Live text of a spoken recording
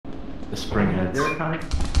The spring heads.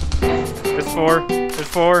 There's four. There's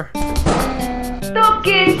four. Stop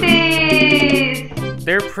kitties!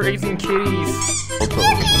 They're praising kitties. Also,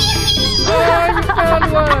 Oh, you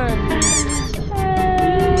found one!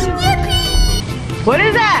 What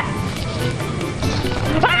is that?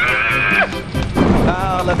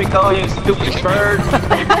 ah, let me go, you stupid bird!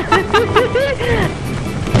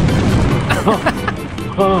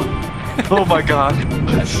 oh my god.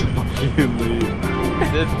 That's fucking lame.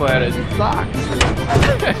 This planet sucks.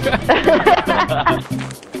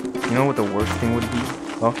 You know what the worst thing would be?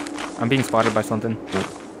 Oh, I'm being spotted by something.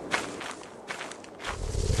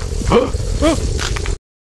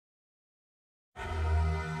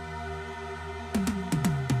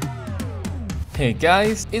 Hey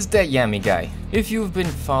guys, it's that Yummy guy. If you've been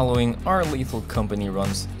following our Lethal Company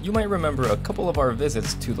runs, you might remember a couple of our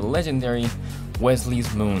visits to the legendary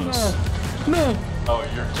Wesley's Moons. No! Oh,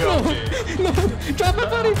 you're joking. No! Drop it,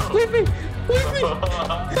 buddy! Leave me! Leave me!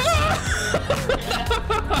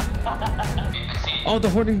 Oh, the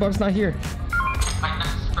hoarding bug's not here.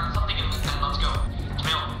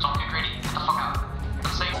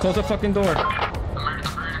 Close the fucking door.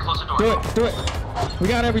 Do it, do it. We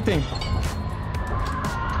got everything.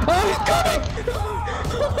 Oh, he's coming!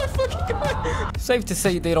 Oh my fucking god! Safe to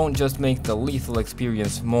say they don't just make the lethal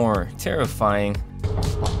experience more terrifying.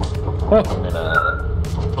 I'm gonna...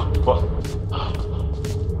 What?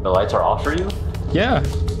 The lights are off for you? Yeah.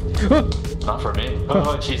 Not for me.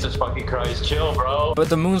 Oh, Jesus fucking Christ, chill, bro. But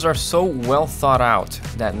the moons are so well thought out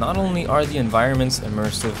that not only are the environments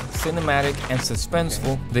immersive, cinematic, and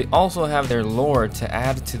suspenseful, they also have their lore to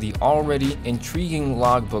add to the already intriguing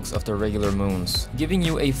logbooks of the regular moons, giving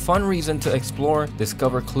you a fun reason to explore,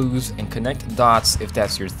 discover clues, and connect dots if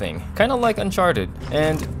that's your thing. Kinda like Uncharted.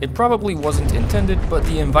 And it probably wasn't intended, but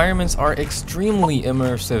the environments are extremely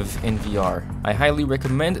immersive in VR. I highly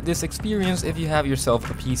recommend this experience if you have yourself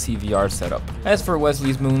a PC VR setup. As for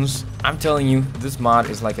Wesley's Moons, I'm telling you, this mod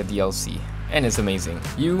is like a DLC, and it's amazing.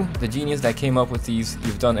 You, the genius that came up with these,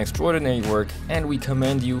 you've done extraordinary work, and we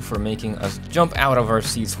commend you for making us jump out of our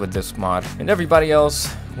seats with this mod. And everybody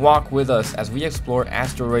else, walk with us as we explore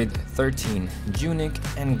Asteroid 13, Junic,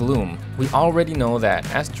 and Gloom. We already know that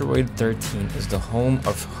Asteroid 13 is the home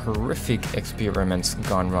of horrific experiments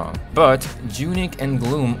gone wrong, but Junic and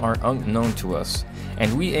Gloom are unknown to us,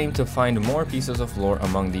 and we aim to find more pieces of lore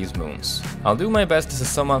among these moons. I'll do my best to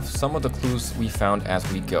sum up some of the clues we found as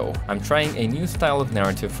we go. I'm trying a new style of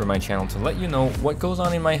narrative for my channel to let you know what goes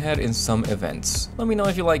on in my head in some events. Let me know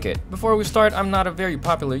if you like it. Before we start, I'm not a very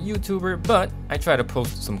popular YouTuber, but I try to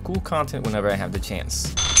post some cool content whenever I have the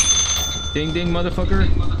chance. Ding ding, motherfucker.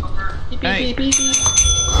 Hey.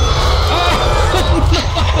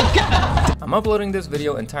 I'm uploading this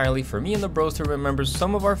video entirely for me and the bros to remember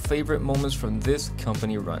some of our favorite moments from this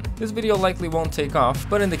company run. This video likely won't take off,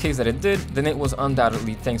 but in the case that it did, then it was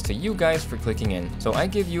undoubtedly thanks to you guys for clicking in. So I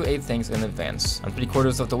give you a thanks in advance. I'm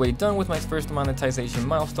 3/4 of the way done with my first monetization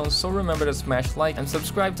milestone, so remember to smash like and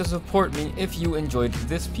subscribe to support me if you enjoyed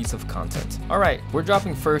this piece of content. Alright, we're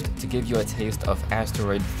dropping first to give you a taste of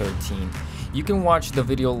Asteroid 13. You can watch the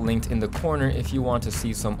video linked in the corner if you want to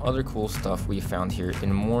see some other cool stuff we found here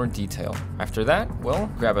in more detail. After that, well,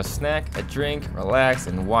 grab a snack, a drink, relax,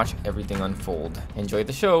 and watch everything unfold. Enjoy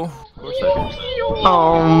the show!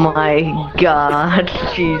 Oh my god,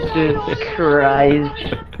 Jesus Christ.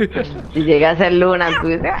 Si llega a ser Luna, tú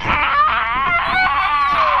dices...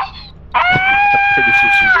 Pretty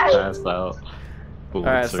sure she passed out.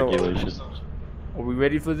 Alright, so, are we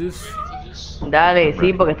ready for this? Dale,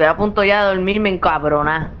 sí, porque estoy a punto ya de dormirme en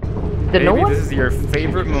cabrona. Baby, this is your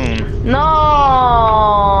favorite moon. No,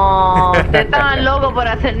 ustedes estaban locos por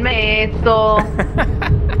hacerme esto.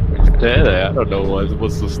 Yeah, I don't know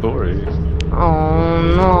what's the story. Oh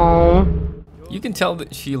no. You can tell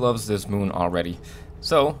that she loves this moon already.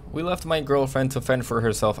 So, we left my girlfriend to fend for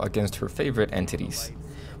herself against her favorite entities.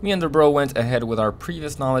 Me and the bro went ahead with our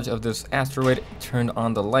previous knowledge of this asteroid, turned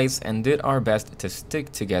on the lights, and did our best to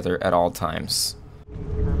stick together at all times.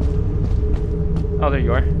 Oh, there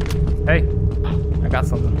you are. Hey, I got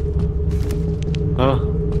something. Huh?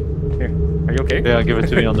 Here, are you okay? Yeah, give it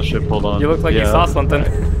to me on the ship, hold on. You look like you saw something.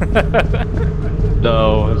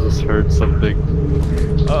 No, I just heard something.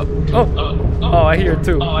 Oh, I hear it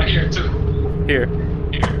too. Here.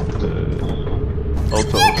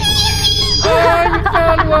 Also. Oh, you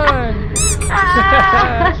found one!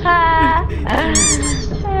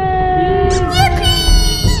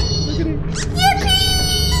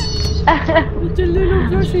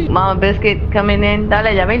 Mama Biscuit coming in.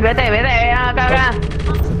 Dale, Yamil, vete, acá.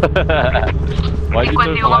 Why'd you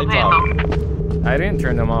turn the lights off? I didn't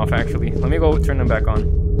turn them off, actually. Let me go turn them back on.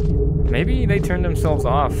 Maybe they turn themselves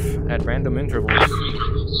off at random intervals.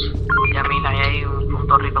 Ya mira, ahí hay un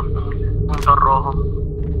punto rojo.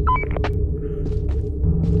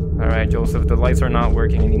 Alright, Joseph, the lights are not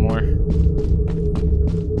working anymore.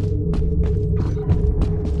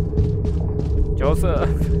 Joseph,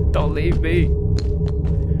 don't leave me.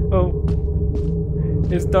 Oh,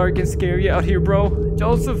 it's dark and scary out here, bro.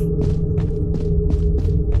 Joseph.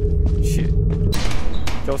 Shit.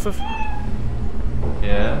 Joseph?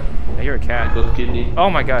 Yeah. I hear a cat. Little kitty. Oh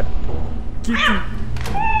my god. Kitty.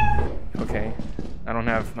 Okay. I don't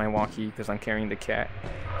have my walkie because I'm carrying the cat.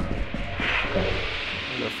 Where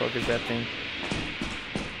the fuck is that thing?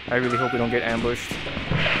 I really hope we don't get ambushed.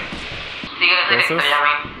 Joseph?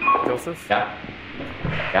 Joseph? Yeah.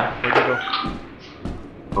 Yeah. Where'd you go?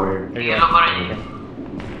 Where? There you go. Okay.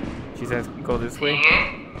 She says go this way. Okay,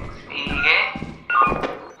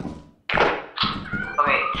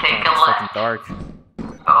 take Oh, a it's left. fucking dark.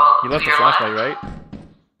 Oh, You left to the your flashlight, left. right?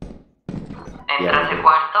 Entra Yeah. ese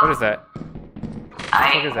cuarto. What is that?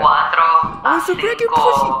 Hay fuck is that? 4 Oh, it's a a Bracken 5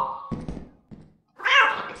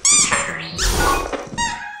 checkers.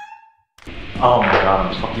 Oh my god,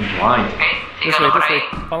 I'm fucking blind. Okay, This síguelo way, por this way.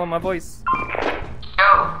 ahí. Follow my voice. Go,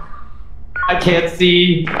 I can't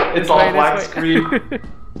see. It's This all way, black this way. screen.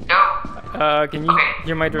 go. Can you Okay.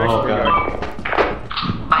 hear my direction? Oh god.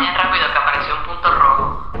 Vayan rápido que apareció un punto rojo.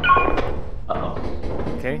 Uh-oh.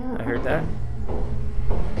 Okay, I heard that.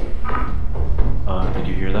 Did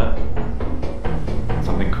you hear that?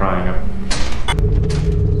 Something crying up.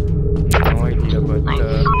 No idea, but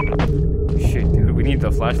shit, dude, we need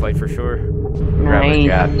the flashlight for sure. Grab a Nice.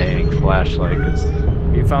 goddamn flashlight, 'cause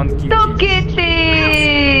We found the key. Look at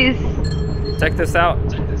this! Check this out.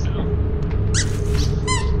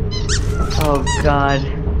 Oh god.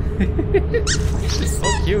 It's so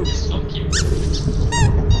cute.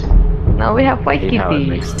 Now we have white hate how it kitty.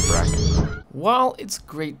 makes the brackets. While it's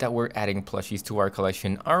great that we're adding plushies to our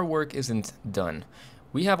collection, our work isn't done.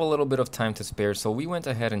 We have a little bit of time to spare, so we went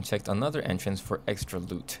ahead and checked another entrance for extra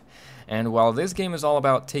loot. And while this game is all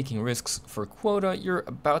about taking risks for quota, you're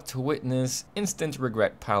about to witness instant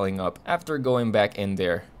regret piling up after going back in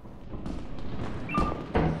there.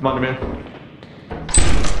 Come on, man.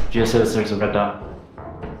 Just says there's a red dot.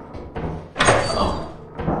 Uh-oh.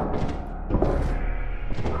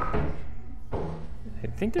 I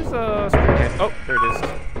think there's a springhead. Oh, there it is.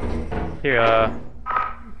 Here,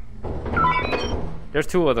 there's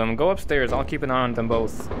 2 of them. Go upstairs. I'll keep an eye on them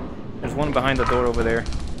both. There's one behind the door over there.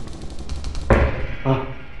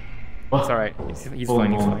 It's alright. He's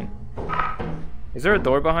fine, he's fine. Is there a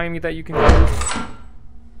door behind me that you can close?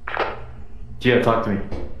 Gia, talk to me.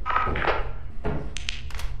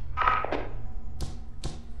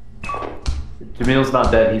 Jamil's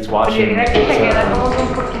not dead, he's watching. There's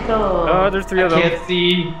 3 of them. Can't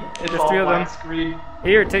see. It's There's all 3 of them. black screen.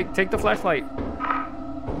 Here, take the flashlight.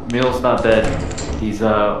 Jamil's not dead. He's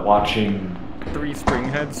watching 3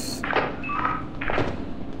 springheads.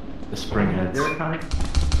 the springheads.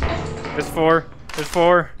 There's 4. There's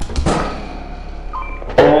 4.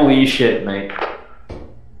 Holy shit, mate.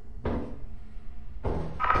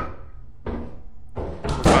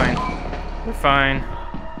 We're fine. We're fine.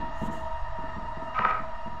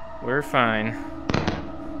 We're fine.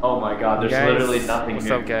 Oh my god, there's Guys, literally nothing what's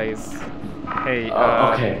here. up, guys? Hey,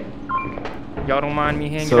 Okay. y'all don't mind me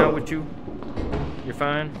hanging So- out with you? You're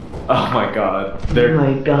fine? Oh my god. Oh They're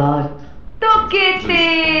my god. Look at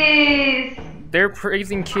this! They're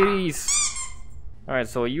praising kitties. Alright,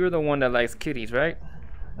 so you're the one that likes kitties, right?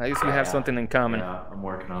 At least we have Yeah. something in common. Yeah, I'm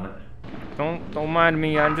working on it. Don't mind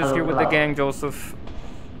me, I'm just here with the gang, Joseph.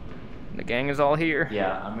 The gang is all here.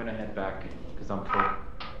 Yeah, I'm gonna head back because I'm full.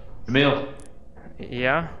 Jamil.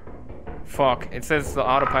 Yeah? Fuck, it says the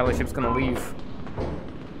autopilot ship's gonna leave.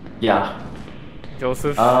 Yeah.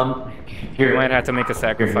 Joseph, Here. you might have to make a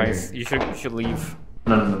sacrifice. Here. You should leave.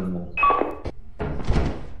 No.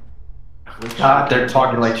 They're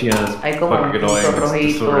talking like Gianna's Hay como un fucking punto annoying.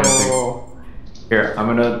 It's disorienting. rojito. Here, I'm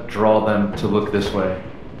gonna draw them to look this way.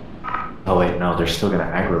 Oh wait, no, they're still gonna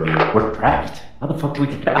aggro you. We're trapped. How the fuck do we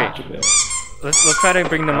get out of this? Let's try to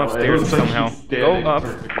bring them Oh, it upstairs looks like somehow. he's Go standing up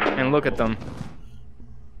perfectly. and look at them.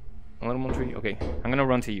 A little more tree. Okay, I'm gonna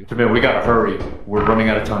run to you. Jamil, we gotta hurry. We're running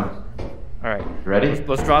out of time. Alright. Ready?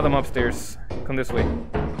 Let's draw them upstairs. Come this way.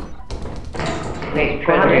 Wait,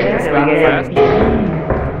 try to Okay, get fast. it.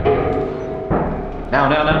 Now.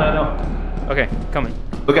 Okay, coming.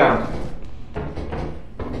 Look at him.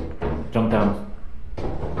 Jump down.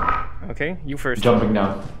 Okay, you first. Jumping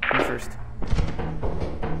down. You first.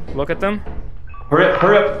 Look at them. Hurry up.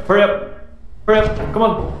 Come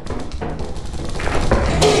on.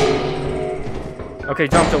 Okay,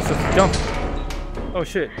 jump, Joseph, jump. Oh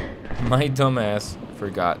shit. My dumbass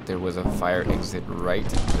forgot there was a fire exit right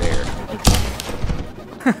there.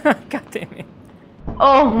 God damn it.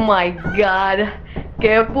 Oh my god.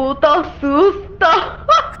 Que puto susto.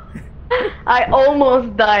 I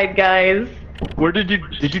almost died, guys. Where did you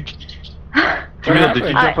Jamil, did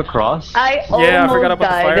you jump across? I Yeah, I almost forgot about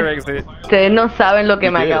the fire died. exit. Ustedes no saben lo que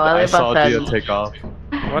me acaba de I saw pasar. Dia take off.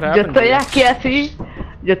 What Yo happened? estoy Dia? aquí así.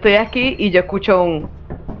 Yo estoy aquí y yo escucho un.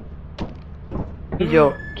 Y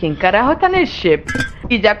yo, ¿quién carajo está en el ship?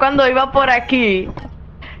 Y ya cuando iba por aquí,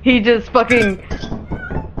 he just fucking.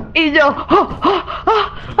 Y yo,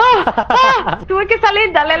 tuve que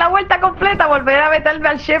salir, darle la vuelta completa, volver a meterme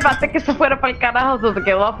al ship antes que se fuera para el carajo, se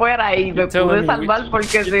quedó afuera y me pude salvar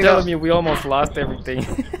porque si no. Telling me we almost lost everything.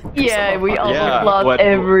 Yeah, we almost Yeah, lost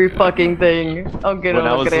every fucking thing. Aunque When no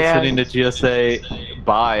I lo was crean. listening to Gia say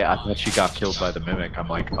bye, I thought she got killed by the mimic. I'm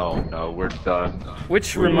like, oh no, we're done.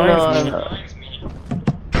 Which reminds me, No.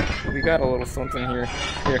 we got a little something here.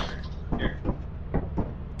 Here.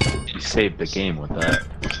 You saved the game with that.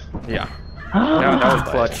 Yeah. That was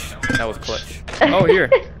clutch. That was clutch. Oh, here.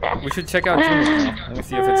 We should check out Jimmy now. Let me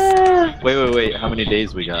see if it's Wait. How many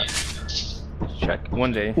days we got? Let's check.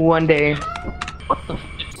 1 day. One day.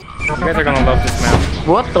 You guys are gonna love this map.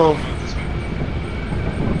 What the?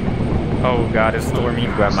 Oh god, it's stormy.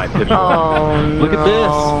 Grab my pistol. Oh, Look at this.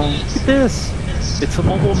 no. Look at this. It's a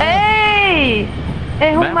mobile map. ¡Ey!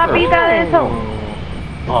 Es un Mapper. mapita de eso.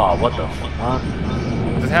 Oh, what the fuck?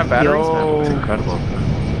 Does it have batteries? Yo. That looks incredible.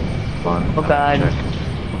 Fun. Oh god.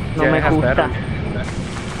 No Yeah, me it has gusta.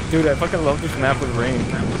 batteries. Dude, I fucking love this map with rain.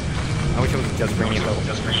 I wish it was just rainy though.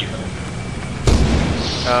 This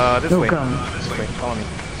Oh way. god. This way. Follow me.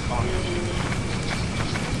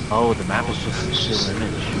 Oh, the map is just a still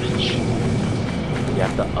image. You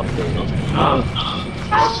have to update it.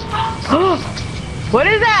 What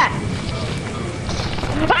is that?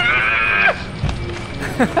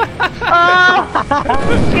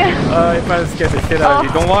 Oh! If I scared the shit out of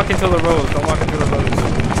you. Don't walk into the roads. Don't walk into the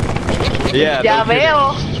roads. Yeah. Ya no kidding.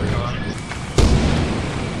 veo.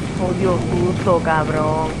 Oh Dios, susto,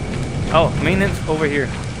 cabrón. Oh, maintenance over here.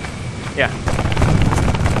 Yeah.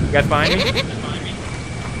 You guys behind me?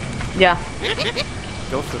 Ya,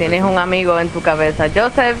 Joseph. tienes un amigo en tu cabeza.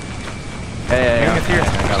 Joseph. Hey, Maintenance here.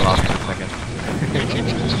 I got lost for a second.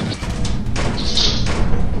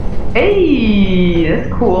 Hey, that's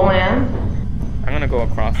cool, man. I'm gonna go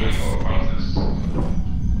across this.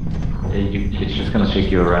 It's just gonna take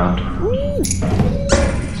you around.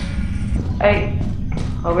 Hey,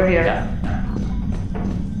 over here. Yeah.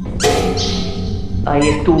 Ay,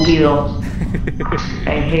 estúpido.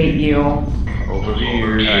 I hate you. Over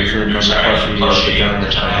here is another plushie of the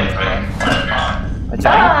giant. A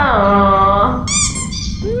giant? Ah.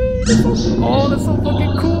 Oh, that's so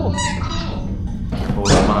fucking cool.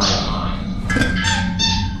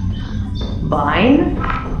 Vine?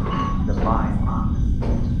 The vine.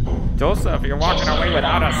 Joseph, you're walking away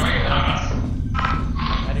without us.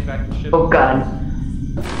 Heading back to ship. Oh god.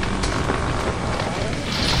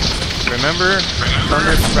 Remember,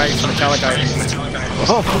 thunder strikes metallic items.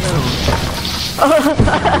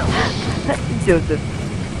 Joseph.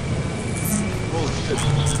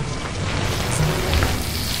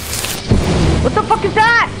 What the fuck is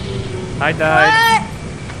that? I died.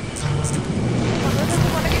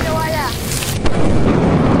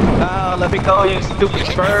 Ah, let me go, you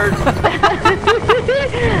stupid bird.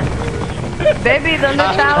 Baby, ¿dónde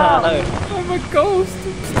estamos? I'm a ghost.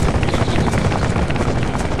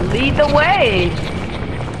 Lead the way.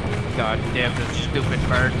 God damn this stupid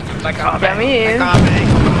bird. Like Ya me.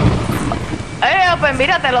 Pues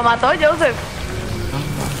mira, te lo mató Joseph.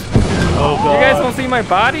 Oh You guys don't see my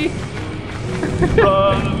body?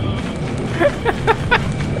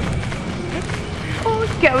 Oh,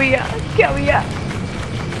 ¿qué había? ¿Qué había?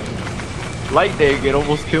 Lightning, it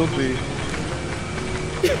almost killed me.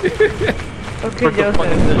 Ok, What the fuck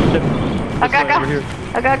is Joseph. this ship? Acá, acá. Over here.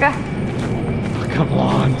 Acá, acá. Come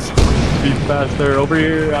on, be faster. Over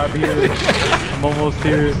here, I'm here. I'm almost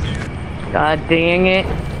here. God dang it.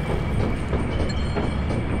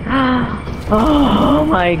 Oh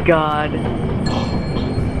my god.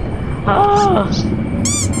 Oh,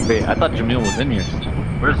 Wait, I thought Jamil was in here.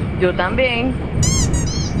 Where is he? yo también.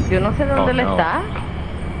 Yo no sé dónde Oh, él no. está.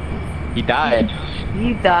 He died.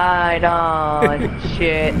 He died. Oh,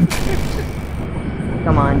 shit.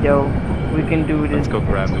 Come on, Joe. We can do this. Let's go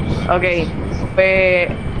grab him. Okay.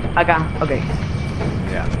 Acá. Okay.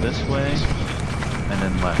 Yeah, this way, and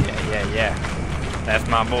then left. Yeah. That's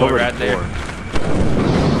my It's boy already right there.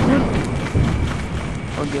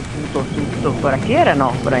 Oh, Dios, puto susto. ¿Por aquí era?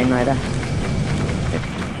 No, por ahí no era.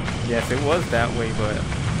 Yes, it was that way, but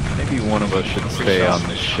Maybe one of us should stay on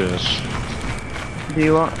this ship. Do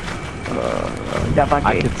you want? Ya pa'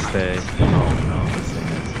 I qué. could stay. No, this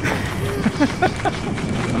ain't it.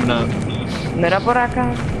 I'm not. ¿No era por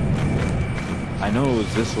acá? I know it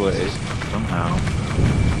was this way somehow,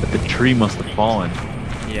 but the tree must have fallen.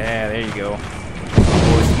 yeah, there you go.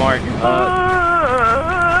 Oh, smart.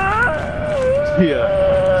 Yeah.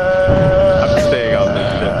 I'm staying on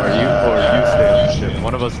this ship. Are you, or you stay on the ship?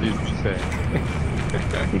 One of us needs to stay.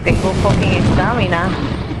 Si tengo fucking estamina.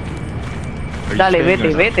 Are you Dale, staying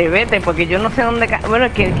or vete, not? vete, porque yo no sé dónde... Bueno,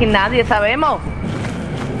 es que nadie sabemos.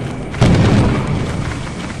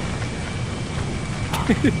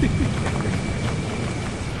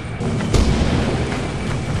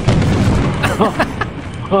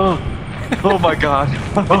 Oh my god.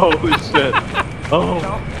 Holy shit. Oh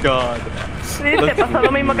my god. Sí, te pasó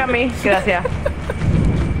lo mismo que a mí. Gracias.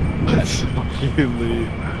 Let's fucking leave.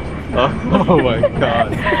 Oh my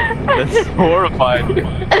god. That's horrifying.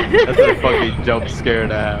 That's a fucking jump scare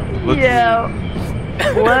to have. Let's Yeah.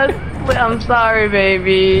 Wesley, I'm sorry,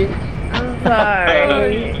 baby. I'm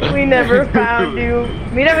sorry. We never found you.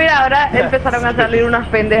 Mira, ahora empezaron a salir unas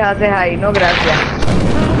pendejas ahí. No, gracias.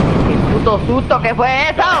 ¡Qué puto susto! ¿Qué fue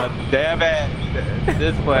eso? God damn it.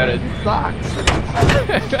 This planet sucks.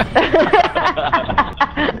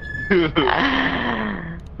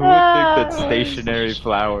 Who would think that stationary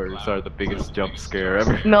flowers are the biggest jump scare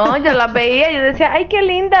ever? No, yo las veía, yo decía, ¡ay, qué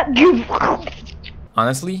linda!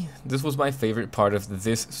 Honestly, this was my favorite part of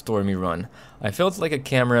this stormy run. I felt like a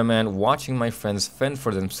cameraman watching my friends fend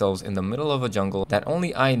for themselves in the middle of a jungle that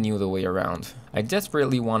only I knew the way around. I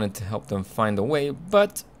desperately wanted to help them find a way,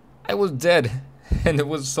 but I was dead, and it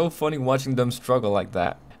was so funny watching them struggle like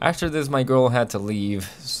that. After this, my girl had to leave,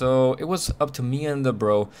 so it was up to me and the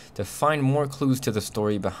bro to find more clues to the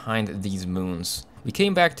story behind these moons. We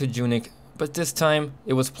came back to Junik, but this time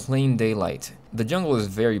it was plain daylight. The jungle is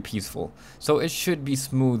very peaceful, so it should be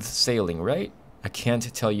smooth sailing, right? I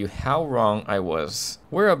can't tell you how wrong I was.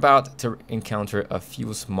 We're about to encounter a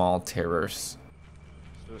few small terrors.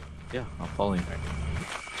 Yeah, I'll follow you.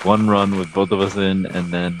 One run with both of us in,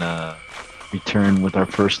 and then return with our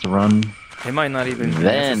first run. It might not even be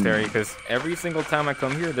Then- necessary, because every single time I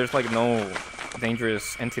come here, there's like no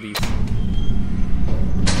dangerous entities.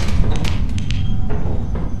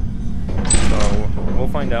 So, we'll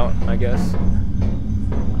find out, I guess.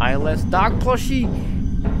 Eyeless dog plushie!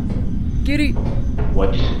 Get it!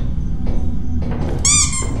 What?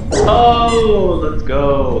 Oh, let's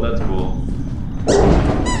go. That's cool.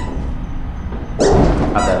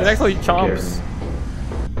 It actually chomps.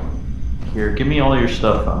 Here, give me all your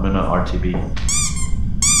stuff. I'm gonna RTB.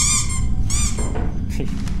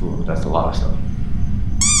 Ooh, that's a lot of stuff.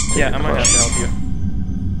 Yeah, I might have to help you.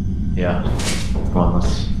 Yeah. Come on,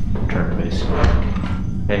 let's return to base.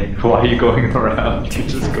 Hey, why are you going around? You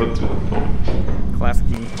just go to the door. Classic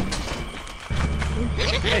me.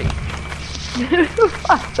 Hey,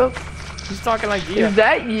 he's talking like Gia. Is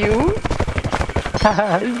that you?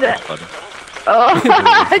 Is that... Funny. Oh,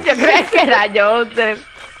 yo creía que era Joseph.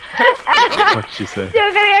 What'd she say?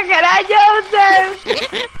 Yo creía que era Joseph.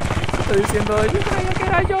 Estoy diciendo, yo creía que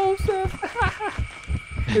era Joseph.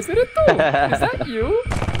 Is it tú? Is that you?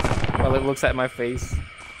 Well, it looks at my face.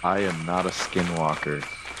 I am not a skinwalker.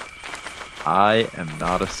 I am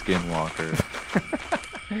not a skinwalker.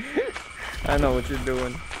 I know what you're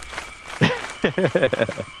doing.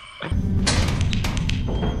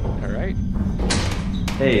 Alright.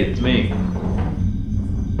 Hey, it's me.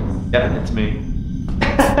 Yeah, it's me.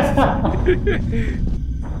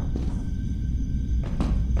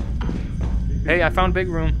 Hey, I found big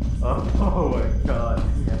room. Oh my god.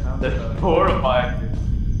 That's horrifying.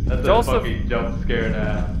 That's Joseph. a fucking jump scare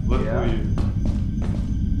now. Look who you.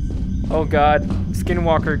 Oh god,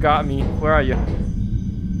 Skinwalker got me. Where are you?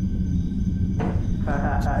 You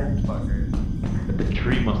fucker. The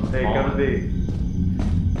tree must have fallen. Be.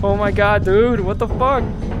 Oh my god, dude, what the fuck?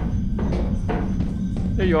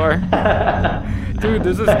 There you are. Dude,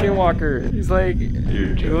 there's a Skinwalker. He's like,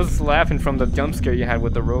 he was laughing from the jump scare you had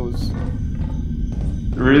with the rose.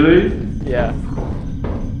 Really? Yeah.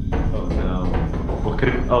 Oh no. What could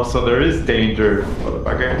it... Oh, so there is danger,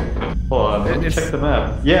 motherfucker. Hold on, let me It's- check the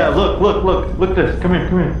map. Yeah, look at this. Come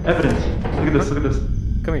here. Evidence. Look at this.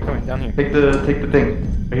 Come here, down here. Take the thing.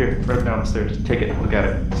 Right here, right down the stairs. Take it, look at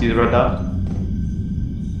it. See the red dot?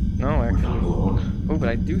 No, actually. Alone. Oh, but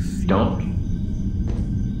I do see. Don't.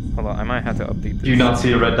 Hold on, I might have to update this. Do you not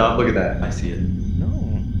see a red dot? Look at that. I see it. No.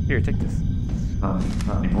 Here, take this. Not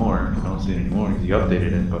anymore. I don't see it anymore because you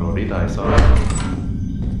updated it, but ahorita I saw it.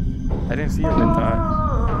 I didn't see your red dot.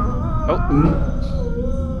 Oh.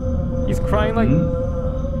 He's crying like.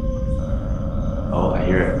 Oh, I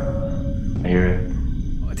hear it. I hear it.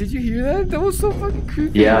 Did you hear that? That was so fucking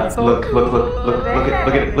creepy. Yeah, It's all look at it, Look look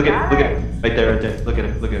at it, look at it. Right there, right there. Look at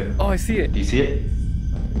it, look at it. Oh, I see it. Do you see it?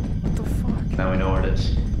 What the fuck? Now we know where it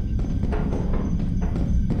is.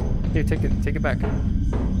 Here, take it back.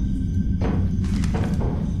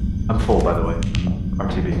 I'm full, by the way.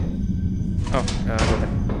 RTB. Oh, go ahead.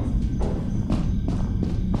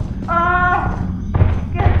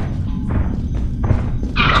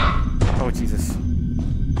 Oh, Jesus.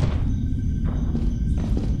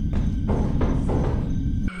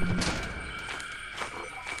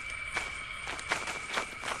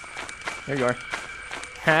 There you are.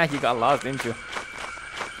 Ha, you got lost, didn't you?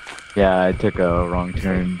 Yeah, I took a wrong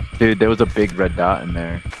turn. Dude, there was a big red dot in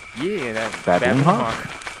there. Yeah, that Baboon baboon hawk? hawk.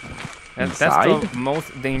 That's Inside? the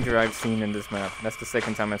most danger I've seen in this map. That's the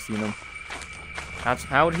second time I've seen them.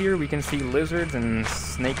 Out here, we can see lizards and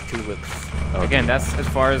snake tulips. Okay. Again, that's as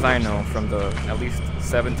far as I know from the at least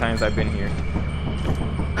 7 times I've been here.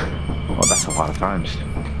 Oh, that's a lot of times.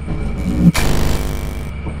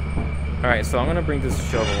 All right, so I'm gonna bring this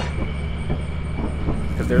shovel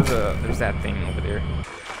because there's that thing over there.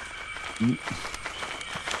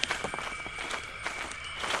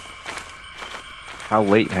 How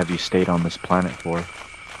late have you stayed on this planet for?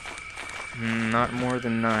 Not more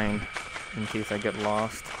than 9, in case I get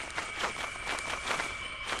lost.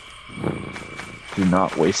 Do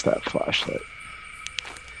not waste that flashlight.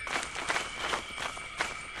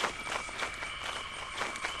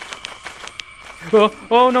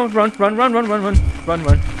 Oh no! Run!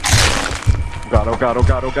 God! Oh god, oh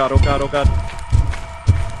god, oh god, oh god, oh god.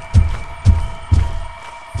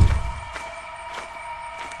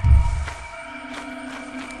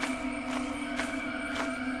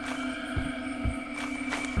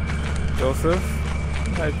 Joseph,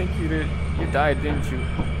 I think you died, didn't you?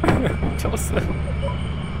 Joseph.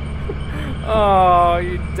 Oh,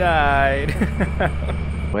 you died.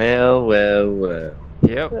 Well.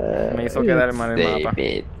 Yep. Me hizo quedar mal el mapa.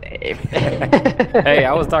 Hey,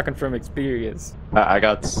 I was talking from experience. I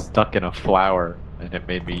got stuck in a flower and it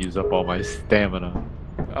made me use up all my stamina.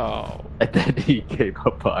 Oh. And then he came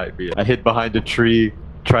up behind me. I hid behind a tree,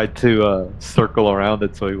 tried to circle around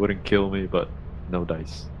it so he wouldn't kill me, but no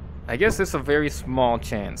dice. I guess it's a very small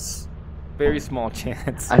chance. Very small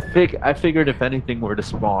chance. I figured if anything were to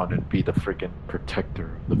spawn, it'd be the freaking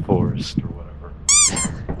protector of the forest or whatever.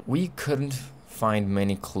 We couldn't find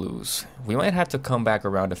many clues. We might have to come back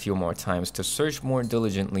around a few more times to search more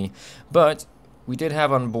diligently, but we did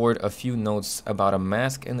have on board a few notes about a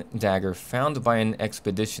mask and dagger found by an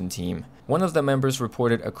expedition team. One of the members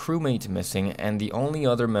reported a crewmate missing, and the only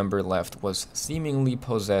other member left was seemingly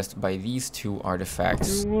possessed by these 2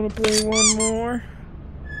 artifacts. You wanna play one more?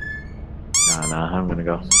 Nah, I'm gonna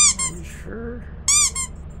go. Are you sure?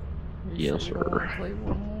 Yes, sir. Play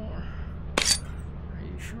one more? Are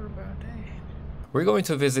you sure about that? We're going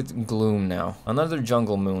to visit Gloom now, another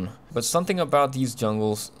jungle moon. But something about these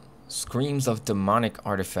jungles screams of demonic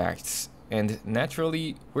artifacts, and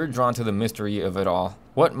naturally, we're drawn to the mystery of it all.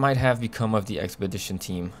 What might have become of the expedition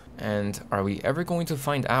team? And are we ever going to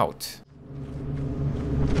find out?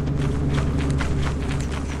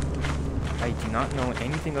 I do not know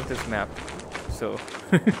anything of this map, so...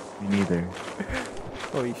 Me neither.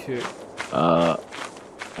 Holy shit.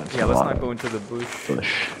 That's Yeah, a let's lot not of go into the bush.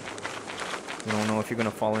 You don't know if you're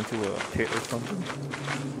gonna fall into a pit or something.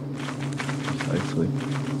 Precisely.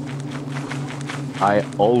 I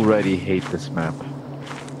already hate this map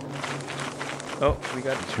Oh, we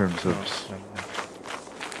got... in terms of...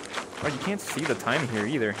 Oh, you can't see the time here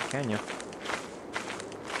either, can you?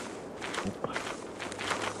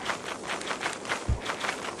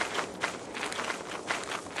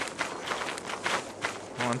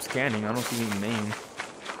 Oh, I'm scanning. I don't see any name.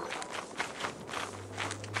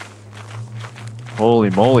 Holy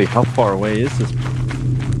moly, how far away is this?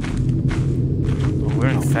 Oh, we're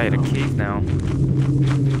inside a cave now.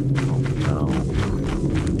 Oh no.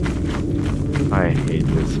 I hate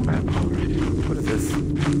this map already. What is this?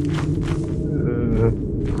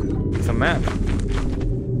 It's a map.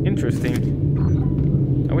 Interesting.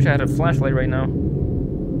 I wish I had a flashlight right now.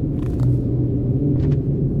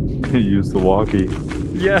 Use the walkie.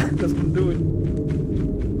 Yeah, that's what I'm doing.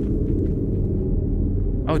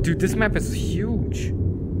 Oh, dude, this map is huge.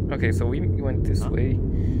 Okay, so we went this way.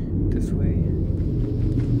 This way.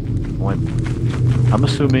 I'm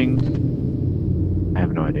assuming... I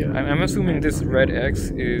have no idea. I'm assuming this red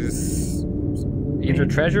X is either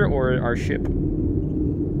treasure or our ship.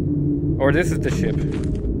 Or this is the ship.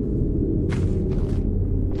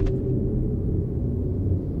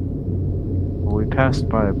 Well, we passed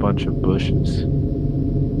by a bunch of bushes.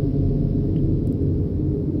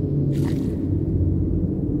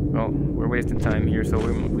 Oh, we're wasting time here, so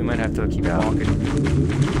we might have to keep walking.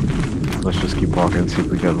 Let's just keep walking and see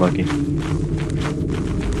if we get lucky.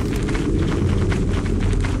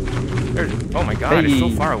 Oh my god, it's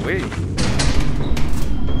so far away.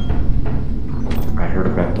 I heard a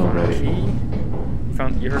vent already. Key?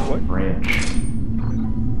 You heard what? Branch.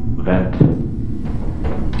 Vent.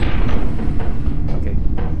 Okay.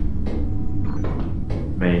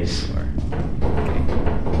 Maze. Okay.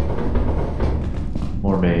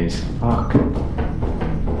 More maze. Fuck.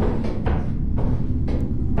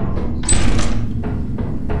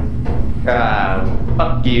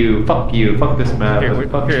 Fuck you. Fuck you. Fuck this map. Here,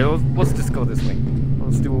 Fuck here you. let's just go this way.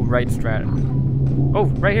 Let's do right strat. Oh,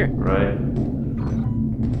 right here. Right.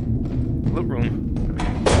 Loot room.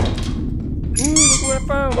 Ooh, look what I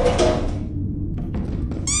found.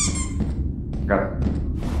 Got it.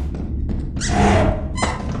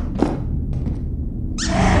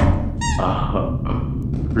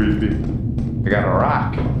 Creepy. I got a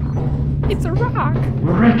rock. It's a rock.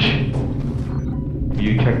 We're rich.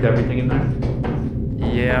 You checked everything in there?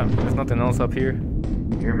 Yeah, there's nothing else up here.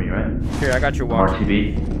 You hear me, right? Here, I got your walk.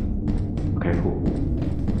 RTV. Okay, cool.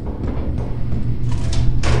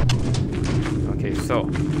 Okay, so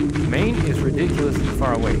Maine is ridiculously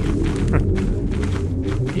far away.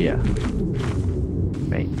 Yeah.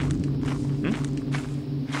 Mate.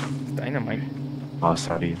 It's dynamite. Oh,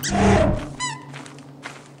 sorry.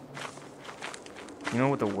 You know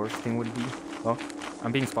what the worst thing would be? Oh,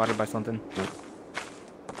 I'm being spotted by something.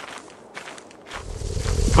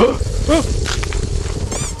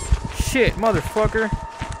 Shit, motherfucker!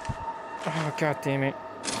 Oh, god damn it.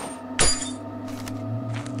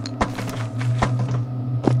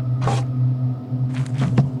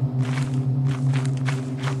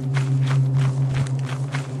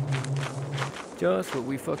 Just what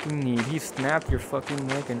we fucking need. He snapped your fucking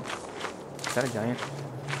neck and... Is that a giant?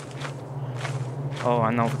 Oh,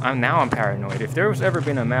 I know. I'm paranoid. If there was ever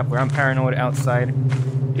been a map where I'm paranoid outside,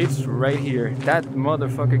 it's right here. That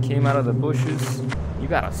motherfucker came out of the bushes. You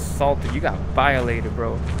got assaulted. You got violated,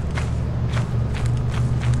 bro.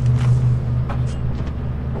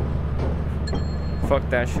 Fuck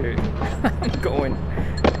that shit. I'm going.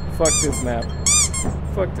 Fuck this map.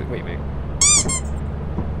 Fuck this. Wait.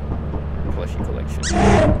 Plushie collection.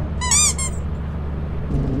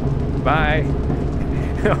 Bye.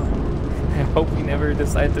 I hope we never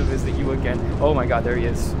decide to visit you again. Oh my god, there he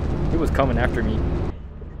is. He was coming after me.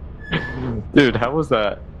 Dude, how was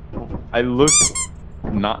that? I looked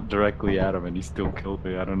not directly at him and he still killed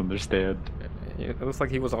me. I don't understand. It looks like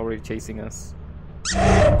he was already chasing us.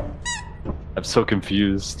 I'm so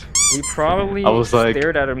confused. We probably I was like,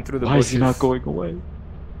 stared at him through the why bushes. is he not going away?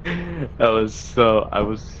 I was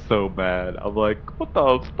so mad. I'm like, what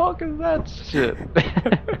the fuck is that shit?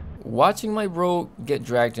 Watching my bro get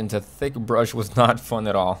dragged into thick brush was not fun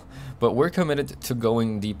at all, but we're committed to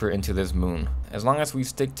going deeper into this moon. As long as we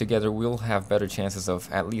stick together, we'll have better chances of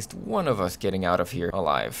at least one of us getting out of here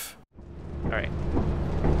alive. Alright.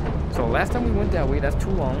 So last time we went that way, that's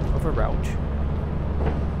too long of a route.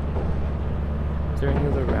 Is there any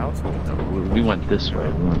other routes we can take? We went this way,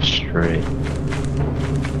 we went straight.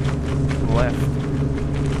 Left.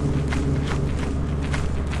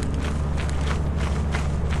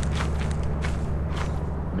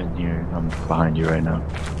 I'm in here, I'm behind you right now.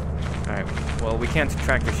 Alright, well we can't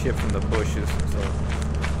track the ship from the bushes, so...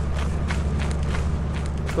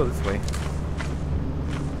 Let's go this way.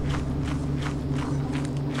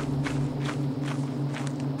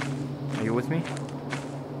 Are you with me?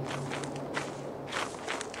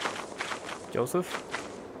 Joseph?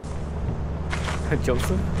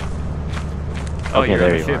 Joseph? Oh, Okay, you're there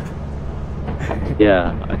on the you ship.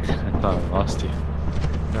 Yeah, I thought I lost you.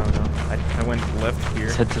 No. I went left here.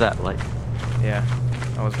 Let's head to that light. Yeah,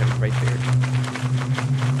 I was headed right there.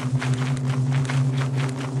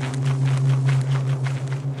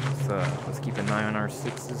 Let's keep an eye on our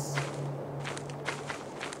sixes.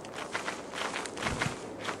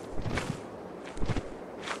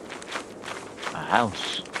 A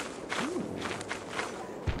house.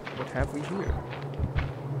 What have we here?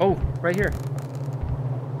 Oh, right here.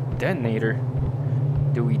 Detonator.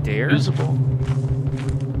 Do we dare? Usable.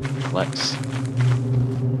 Let's.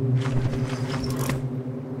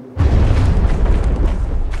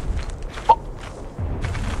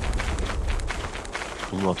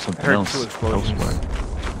 Blew up I something heard else 2 explosions.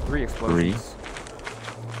 elsewhere. 3 explosions.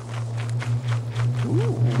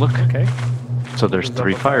 Ooh, Look. okay. So there's Opens up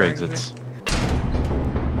 3 a fire fire exits.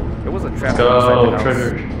 There was a trap Go, inside the house.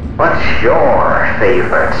 treasure. What's your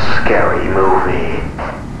favorite scary movie?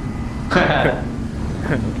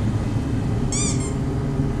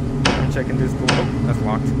 I'm checking this door. Oh, that's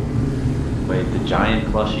locked. Wait, the giant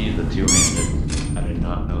plushie is a two-handed. I did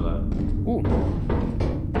not know that. Ooh.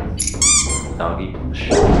 Doggy.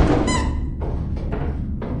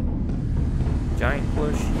 Giant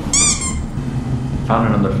plush.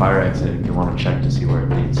 Found another fire exit if you want to check to see where it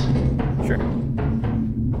leads. Sure.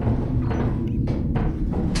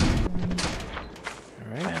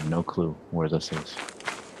 Alright. I have no clue where this is. Let's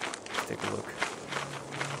take a look.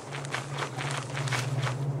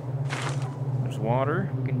 There's water.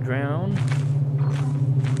 We can drown.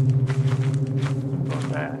 Go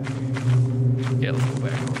back. Yeah, let's go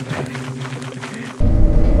back.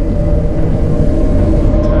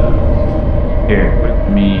 Here, with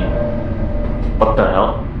me. What the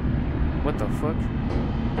hell? What the fuck?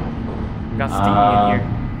 Got Steamy in here.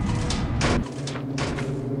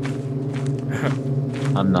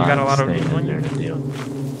 I'm not got a lot of staying room on in there you? to deal.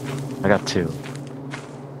 I got two.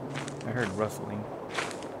 I heard rustling.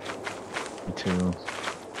 Me too.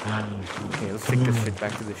 Okay, let's take this shit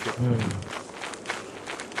back to the ship.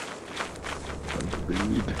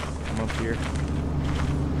 Breathe. I'm up here.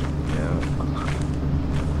 Yeah.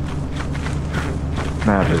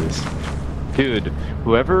 Map is. Dude,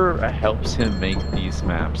 whoever helps him make these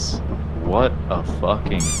maps, what a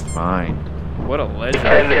fucking mind. What a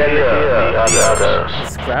legend. He's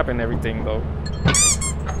scrapping everything though.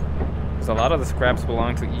 Because a lot of the scraps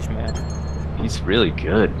belong to each map. He's really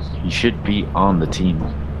good. He should be on the team.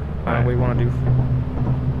 What do we want to do?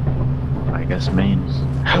 I guess main.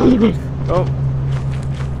 Oh!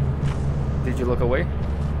 Did you look away?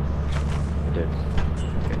 I did.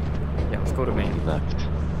 Okay. Yeah, let's go to main. He left.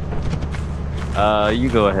 You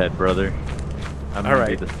go ahead, brother. I'm gonna be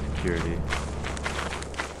Alright. the security.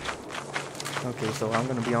 Okay, so I'm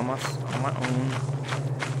gonna be on my own.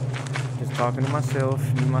 Just talking to myself,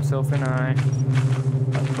 me, myself, and I.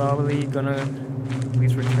 I'm probably gonna...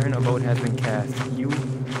 Please return, a vote has been cast. You,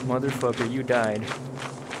 motherfucker, you died.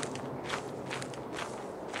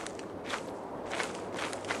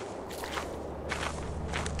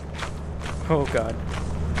 Oh god.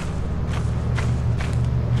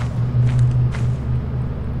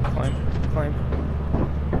 Climb, climb.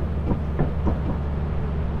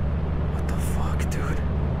 What the fuck, dude?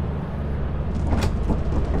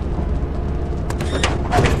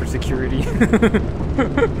 Thanks for security.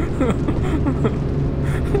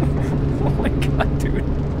 Oh my god, dude.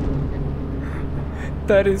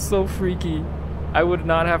 That is so freaky. I would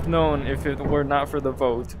not have known if it were not for the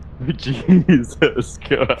vote. Jesus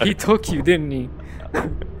God. He took you, didn't he?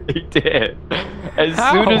 He did. As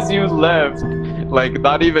How? soon as you left, like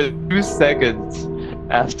not even 2 seconds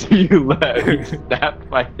after you left, he snapped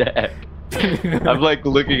my neck. I'm like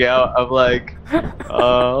looking out. I'm like,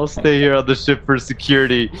 I'll stay here on the ship for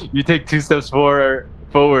security. You take 2 steps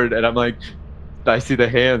forward, and I'm like, I see the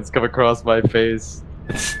hands come across my face,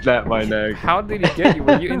 snap my neck. How did he get you?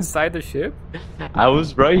 Were you inside the ship? I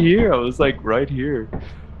was right here. I was like right here.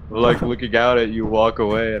 Like looking out at you walk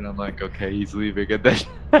away, and I'm like, okay, he's leaving, and then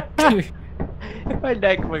my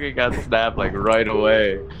neck fucking got snapped like right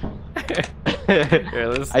away.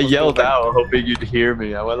 Let's I yelled go back. out, hoping you'd hear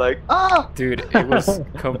me. I went like, ah! Dude, it was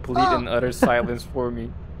complete and utter silence for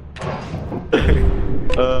me.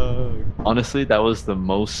 Honestly, that was the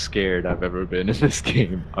most scared I've ever been in this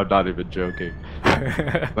game. I'm not even joking.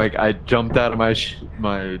 Like I jumped out of my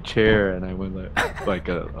chair and I went like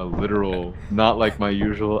a literal, not like my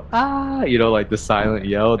usual you know, like the silent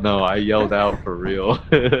yell. No, I yelled out for real.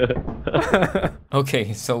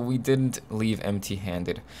 Okay, so we didn't leave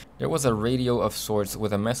empty-handed. There was a radio of sorts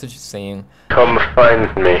with a message saying, Come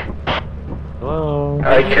find me. Hello.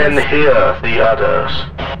 I can hear the others.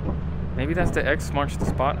 maybe that's the X marks the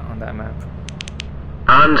spot on that map.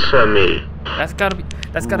 Answer me. That's gotta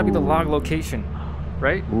be the log location,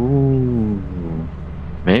 right? Ooh.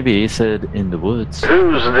 Maybe he said in the woods.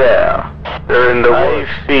 Who's there? They're in the woods.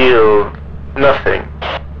 I feel nothing.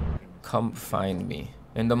 Come find me.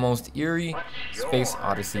 In the most eerie Space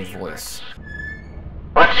Odyssey voice.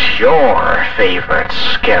 What's your favorite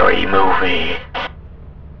scary movie?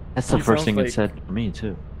 That's the He first sounds thing like- it said for me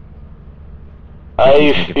too. He's I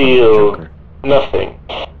making fun of the feel Joker. nothing.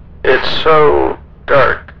 It's so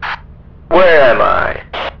dark. Where am I?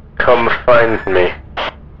 Come find me.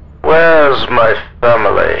 Where's my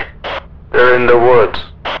family? They're in the woods.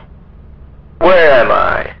 Where am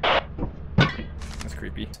I? That's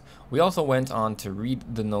creepy. We also went on to read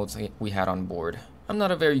the notes we had on board. I'm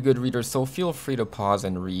not a very good reader, so feel free to pause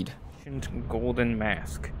and read. Ancient golden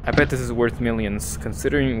mask. I bet this is worth millions,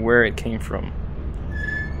 considering where it came from.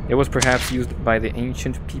 It was perhaps used by the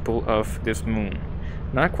ancient people of this moon.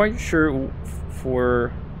 Not quite sure what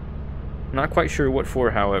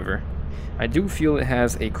for, however. I do feel it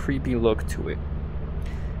has a creepy look to it.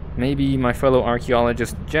 Maybe my fellow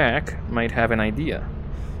archaeologist Jack might have an idea.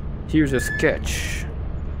 Here's a sketch.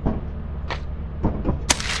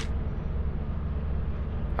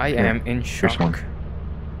 I am in Here's one. shock.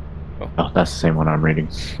 Oh, that's the same one I'm reading.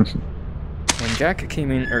 When Jack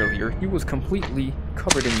came in earlier, he was completely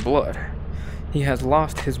covered in blood. He has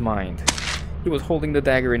lost his mind. He was holding the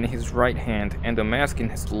dagger in his right hand and the mask in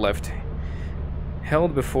his left,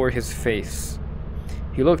 held before his face.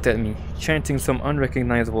 He looked at me, chanting some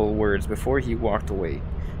unrecognizable words before he walked away,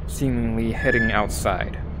 seemingly heading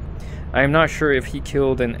outside. I am not sure if he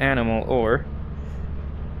killed an animal or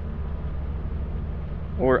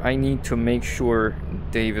I need to make sure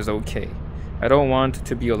Dave is okay. I don't want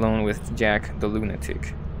to be alone with Jack the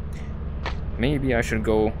lunatic. Maybe I should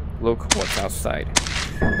go look what's outside.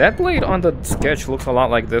 That blade on the sketch looks a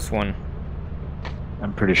lot like this one.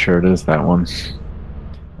 I'm pretty sure it is that one.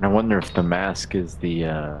 And I wonder if the mask is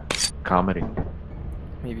the comedy.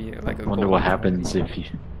 Maybe like a I wonder what happens if you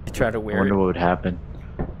try to I wear wonder it. what would happen.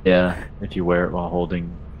 Yeah, if you wear it while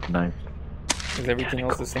holding a knife. Is everything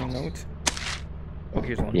else the same note? Oh,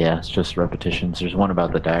 here's one. Yeah, it's just repetitions. There's one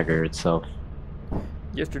about the dagger itself.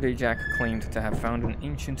 Yesterday, Jack claimed to have found an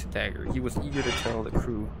ancient dagger. He was eager to tell the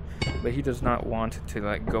crew, but he does not want to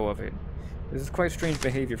let go of it. This is quite strange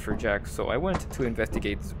behavior for Jack, so I went to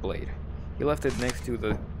investigate this blade. He left it next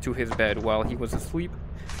to his bed while he was asleep.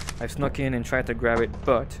 I snuck in and tried to grab it,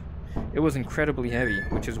 but it was incredibly heavy,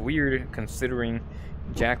 which is weird considering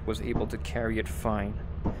Jack was able to carry it fine.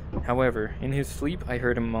 However, in his sleep, I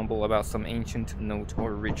heard him mumble about some ancient note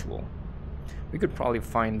or ritual. We could probably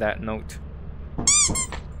find that note.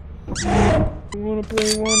 You wanna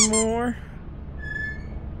play one more?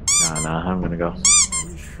 Nah, I'm gonna go. Are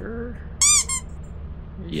you sure?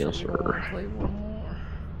 Are you Yes, sure you wanna sir. play one more?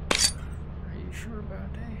 Are you sure about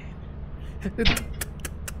that?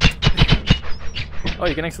 Oh,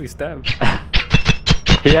 you can actually stab.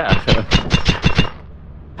 Yeah.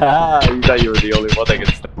 Ah, you thought you were the only one that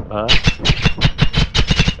could step, huh?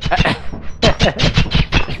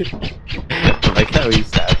 I like how he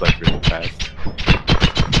stabs like really fast.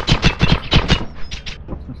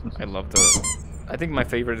 I love the... I think my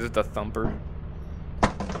favorite is the thumper.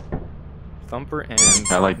 Thumper and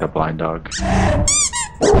I like the blind dog.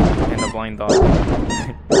 the blind dog.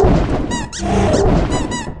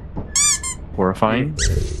 Horrifying.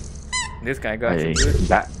 This guy got Hey, you good.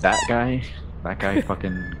 that guy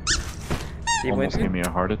fucking He almost went gave me a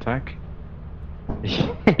heart attack.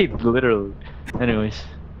 Literally. Anyways.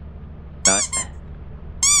 Not.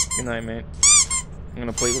 Good night, mate. I'm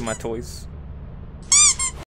gonna play with my toys.